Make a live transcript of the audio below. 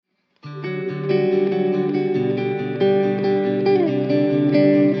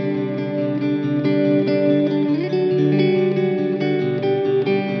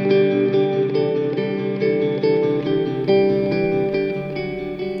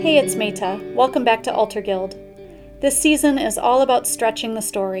Hey, it's Meta. Welcome back to Altar Guild. This season is all about stretching the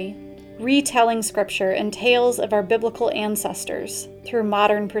story, retelling scripture and tales of our biblical ancestors through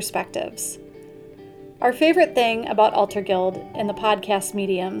modern perspectives. Our favorite thing about Altar Guild in the podcast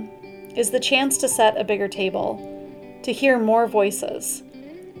medium is the chance to set a bigger table, to hear more voices,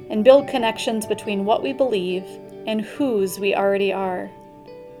 and build connections between what we believe and whose we already are.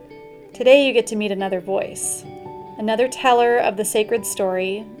 Today you get to meet another voice, another teller of the sacred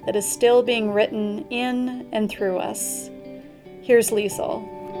story that is still being written in and through us. Here's Liesl.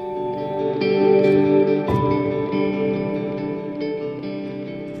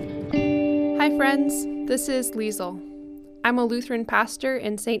 Hi friends, this is Liesl. I'm a Lutheran pastor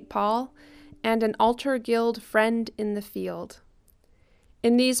in St. Paul and an Altar Guild friend in the field.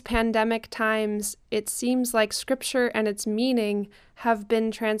 In these pandemic times, it seems like Scripture and its meaning have been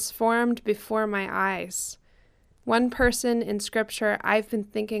transformed before my eyes. One person in Scripture I've been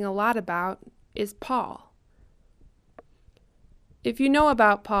thinking a lot about is Paul. If you know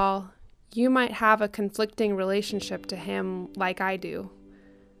about Paul, you might have a conflicting relationship to him like I do.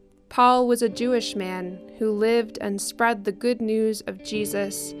 Paul was a Jewish man who lived and spread the good news of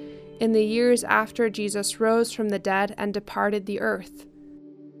Jesus in the years after Jesus rose from the dead and departed the earth.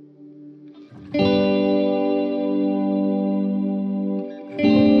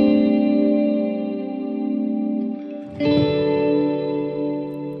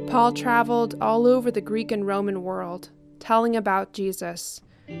 Paul traveled all over the Greek and Roman world, telling about Jesus,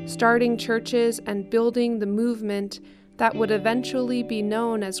 starting churches and building the movement that would eventually be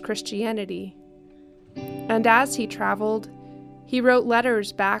known as Christianity. And as he traveled, he wrote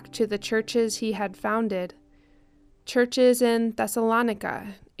letters back to the churches he had founded, churches in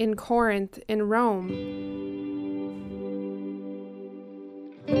Thessalonica, in Corinth, in Rome.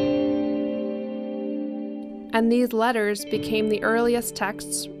 And these letters became the earliest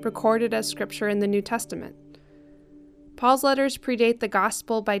texts recorded as scripture in the New Testament. Paul's letters predate the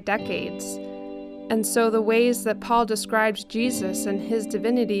gospel by decades, and so the ways that Paul described Jesus and his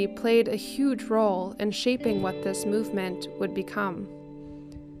divinity played a huge role in shaping what this movement would become.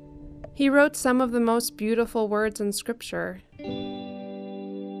 He wrote some of the most beautiful words in scripture.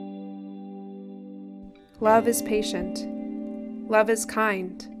 Love is patient. Love is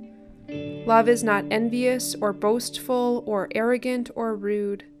kind. Love is not envious or boastful or arrogant or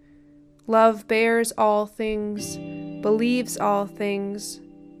rude. Love bears all things, believes all things,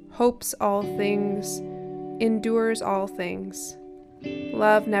 hopes all things, endures all things.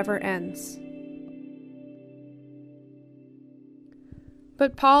 Love never ends.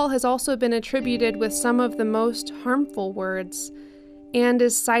 But Paul has also been attributed with some of the most harmful words and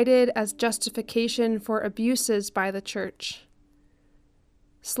is cited as justification for abuses by the church.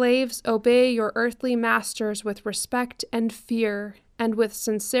 Slaves, obey your earthly masters with respect and fear, and with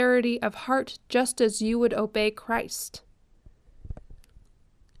sincerity of heart, just as you would obey Christ.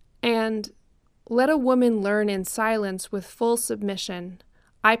 And let a woman learn in silence with full submission.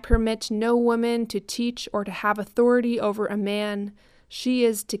 I permit no woman to teach or to have authority over a man. She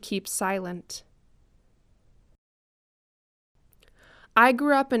is to keep silent. I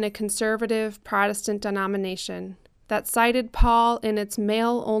grew up in a conservative Protestant denomination that cited Paul in its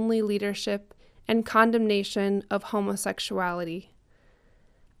male-only leadership and condemnation of homosexuality.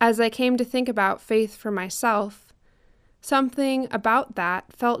 As I came to think about faith for myself, something about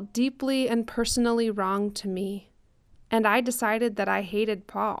that felt deeply and personally wrong to me, and I decided that I hated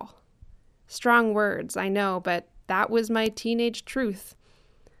Paul. Strong words, I know, but that was my teenage truth.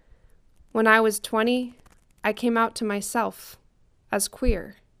 When I was 20, I came out to myself as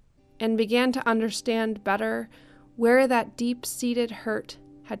queer and began to understand better where that deep-seated hurt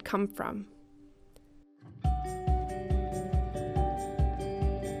had come from.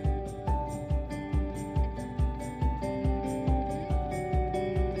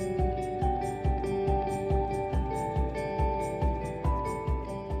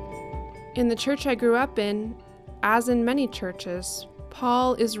 In the church I grew up in, as in many churches,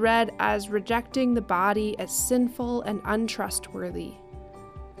 Paul is read as rejecting the body as sinful and untrustworthy.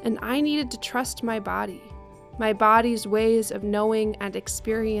 And I needed to trust my body's ways of knowing and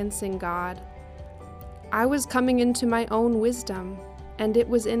experiencing God. I was coming into my own wisdom, and it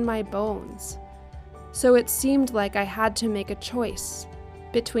was in my bones. So it seemed like I had to make a choice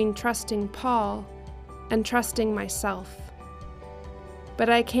between trusting Paul and trusting myself. But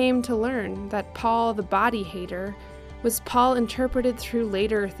I came to learn that Paul the body hater was Paul interpreted through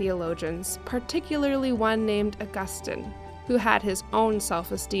later theologians, particularly one named Augustine, who had his own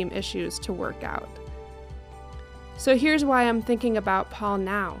self-esteem issues to work out. So here's why I'm thinking about Paul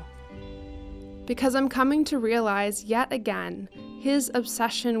now. Because I'm coming to realize yet again his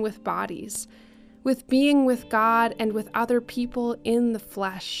obsession with bodies, with being with God and with other people in the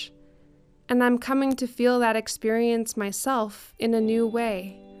flesh. And I'm coming to feel that experience myself in a new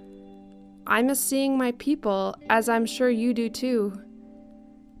way. I miss seeing my people, as I'm sure you do too.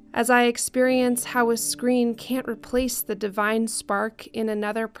 As I experience how a screen can't replace the divine spark in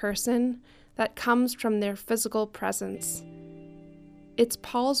another person that comes from their physical presence. It's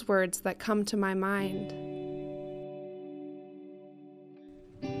Paul's words that come to my mind.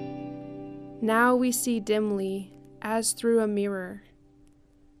 Now we see dimly, as through a mirror.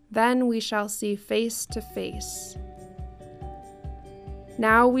 Then we shall see face to face.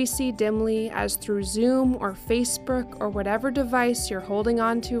 Now we see dimly, as through Zoom or Facebook or whatever device you're holding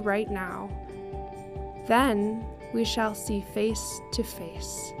on to right now. Then we shall see face to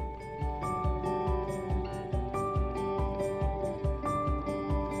face.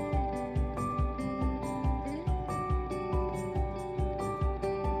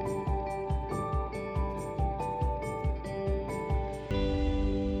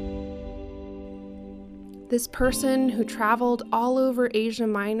 This person who traveled all over Asia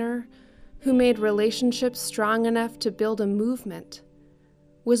Minor, who made relationships strong enough to build a movement,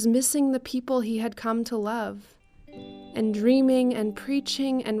 was missing the people he had come to love, and dreaming and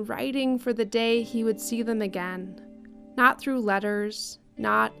preaching and writing for the day he would see them again, not through letters,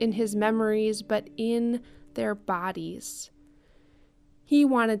 not in his memories, but in their bodies. He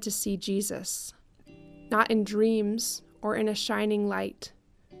wanted to see Jesus, not in dreams or in a shining light,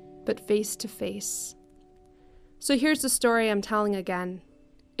 but face to face. So here's the story I'm telling again.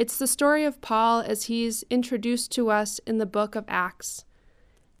 It's the story of Paul as he's introduced to us in the book of Acts.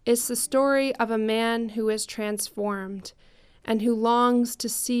 It's the story of a man who is transformed and who longs to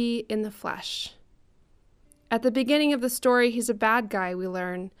see in the flesh. At the beginning of the story, he's a bad guy, we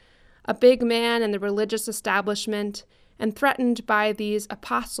learn, a big man in the religious establishment and threatened by these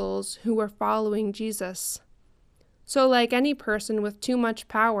apostles who were following Jesus. So like any person with too much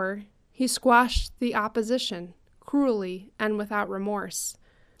power, he squashed the opposition cruelly and without remorse.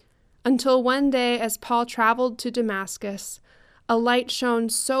 Until one day, as Paul traveled to Damascus, a light shone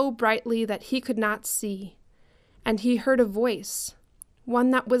so brightly that he could not see, and he heard a voice,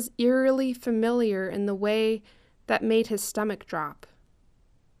 one that was eerily familiar in the way that made his stomach drop.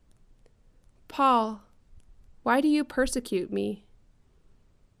 "Paul, why do you persecute me?"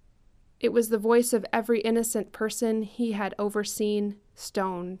 It was the voice of every innocent person he had overseen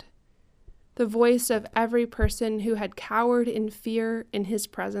stoned. The voice of every person who had cowered in fear in his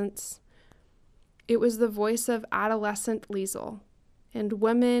presence. It was the voice of adolescent Liesel, and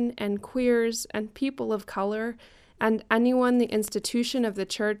women and queers and people of color, and anyone the institution of the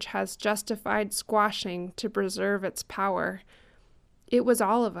church has justified squashing to preserve its power. It was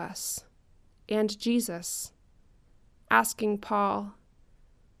all of us, and Jesus, asking Paul,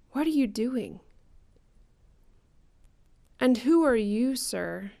 "What are you doing?" "And who are you,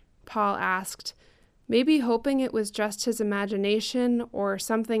 sir?" Paul asked, maybe hoping it was just his imagination or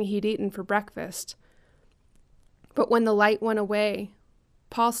something he'd eaten for breakfast. But when the light went away,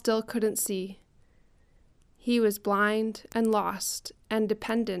 Paul still couldn't see. He was blind and lost and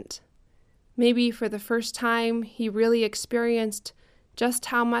dependent. Maybe for the first time, he really experienced just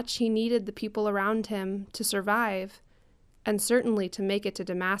how much he needed the people around him to survive, and certainly to make it to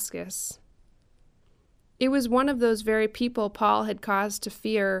Damascus. It was one of those very people Paul had cause to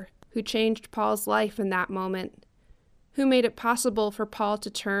fear who changed Paul's life in that moment, who made it possible for Paul to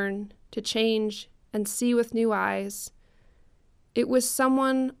turn, to change, and see with new eyes. It was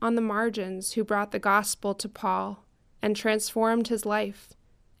someone on the margins who brought the gospel to Paul and transformed his life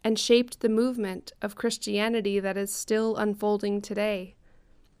and shaped the movement of Christianity that is still unfolding today.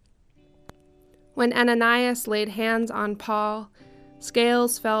 When Ananias laid hands on Paul,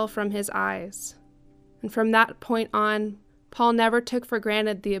 scales fell from his eyes. And from that point on, Paul never took for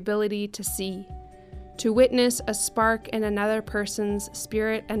granted the ability to see, to witness a spark in another person's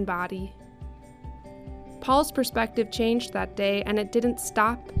spirit and body. Paul's perspective changed that day, and it didn't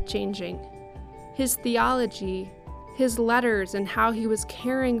stop changing. His theology, his letters, and how he was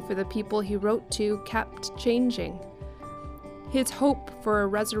caring for the people he wrote to kept changing. His hope for a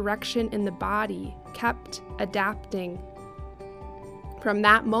resurrection in the body kept adapting. From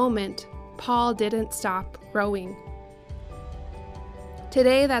that moment, Paul didn't stop growing.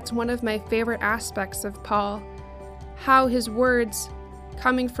 Today, that's one of my favorite aspects of Paul, how his words,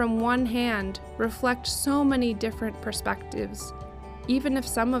 coming from one hand, reflect so many different perspectives, even if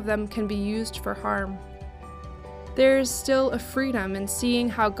some of them can be used for harm. There is still a freedom in seeing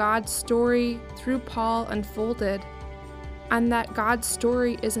how God's story through Paul unfolded, and that God's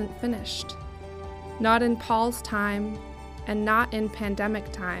story isn't finished. Not in Paul's time, and not in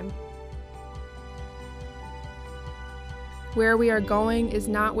pandemic time. Where we are going is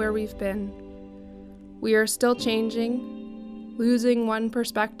not where we've been. We are still changing, losing one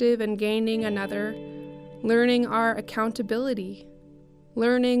perspective and gaining another, learning our accountability,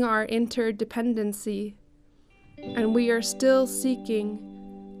 learning our interdependency, and we are still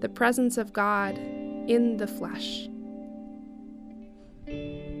seeking the presence of God in the flesh.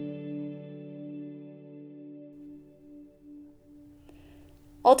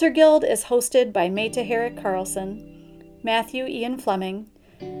 Altar Guild is hosted by Meta Herrick Carlson, Matthew Ian Fleming,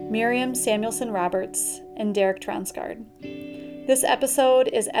 Miriam Samuelson Roberts, and Derek Transgard. This episode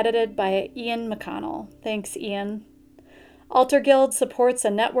is edited by Ian McConnell. Thanks, Ian. Altar Guild supports a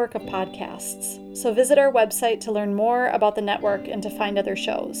network of podcasts, so visit our website to learn more about the network and to find other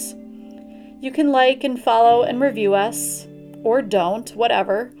shows. You can like and follow and review us, or don't,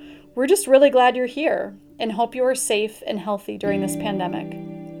 whatever. We're just really glad you're here and hope you are safe and healthy during this pandemic.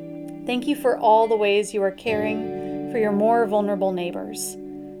 Thank you for all the ways you are caring for your more vulnerable neighbors.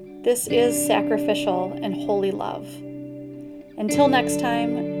 This is sacrificial and holy love. Until next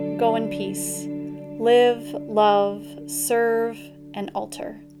time, go in peace. Live, love, serve, and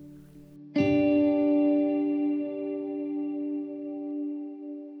altar.